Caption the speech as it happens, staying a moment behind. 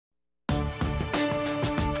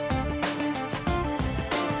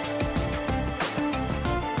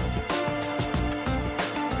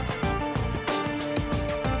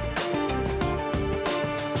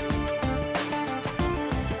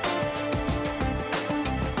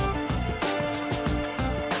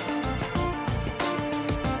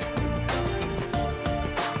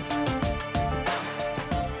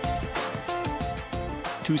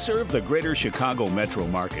To serve the greater Chicago metro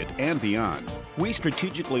market and beyond, we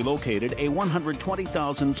strategically located a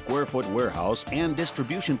 120,000 square foot warehouse and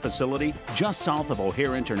distribution facility just south of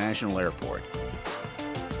O'Hare International Airport.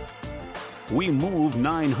 We move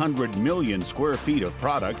 900 million square feet of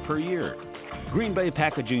product per year. Green Bay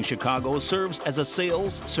Packaging Chicago serves as a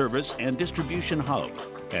sales, service, and distribution hub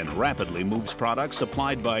and rapidly moves products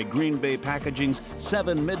supplied by Green Bay Packaging's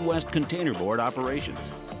 7 Midwest containerboard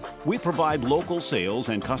operations. We provide local sales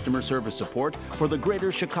and customer service support for the greater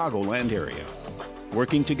Chicagoland area.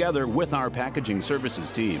 Working together with our packaging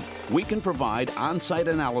services team, we can provide on-site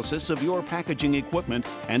analysis of your packaging equipment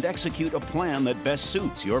and execute a plan that best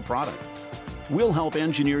suits your product. We'll help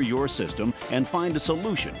engineer your system and find a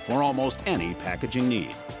solution for almost any packaging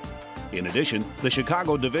need. In addition, the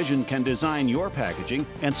Chicago division can design your packaging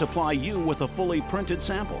and supply you with a fully printed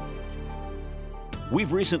sample.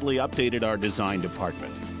 We've recently updated our design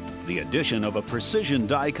department. The addition of a precision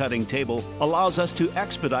die cutting table allows us to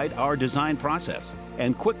expedite our design process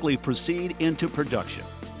and quickly proceed into production.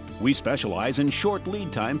 We specialize in short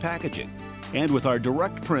lead time packaging. And with our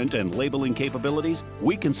direct print and labeling capabilities,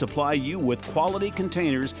 we can supply you with quality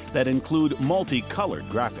containers that include multicolored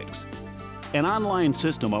graphics. An online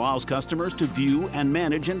system allows customers to view and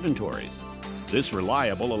manage inventories. This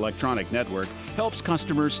reliable electronic network helps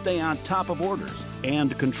customers stay on top of orders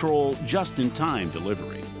and control just-in-time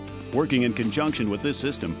delivery. Working in conjunction with this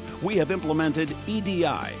system, we have implemented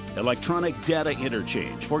EDI, Electronic Data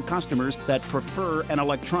Interchange, for customers that prefer an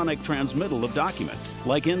electronic transmittal of documents,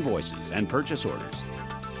 like invoices and purchase orders.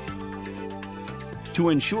 To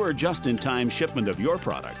ensure just-in-time shipment of your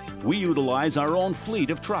product, we utilize our own fleet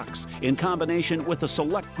of trucks in combination with a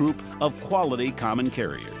select group of quality common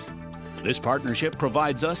carriers. This partnership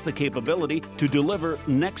provides us the capability to deliver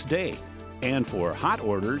next day, and for hot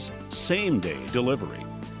orders, same-day delivery.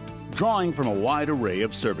 Drawing from a wide array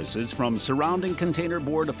of services from surrounding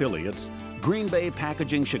containerboard affiliates, Green Bay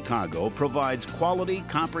Packaging Chicago provides quality,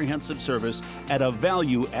 comprehensive service at a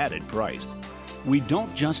value-added price. We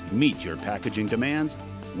don't just meet your packaging demands,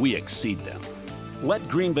 we exceed them. Let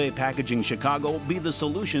Green Bay Packaging Chicago be the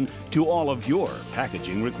solution to all of your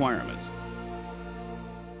packaging requirements.